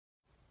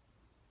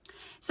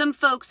Some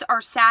folks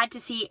are sad to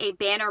see a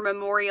banner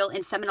memorial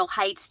in Seminole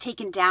Heights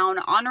taken down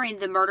honoring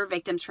the murder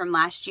victims from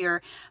last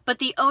year, but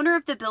the owner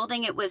of the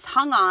building it was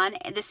hung on,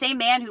 the same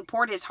man who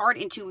poured his heart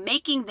into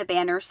making the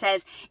banner,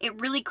 says it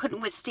really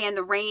couldn't withstand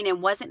the rain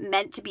and wasn't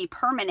meant to be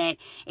permanent.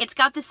 It's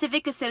got the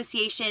Civic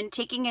Association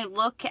taking a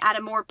look at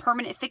a more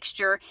permanent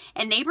fixture,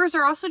 and neighbors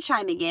are also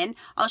chiming in.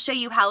 I'll show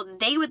you how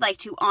they would like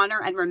to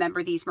honor and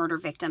remember these murder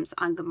victims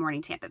on Good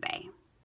Morning Tampa Bay.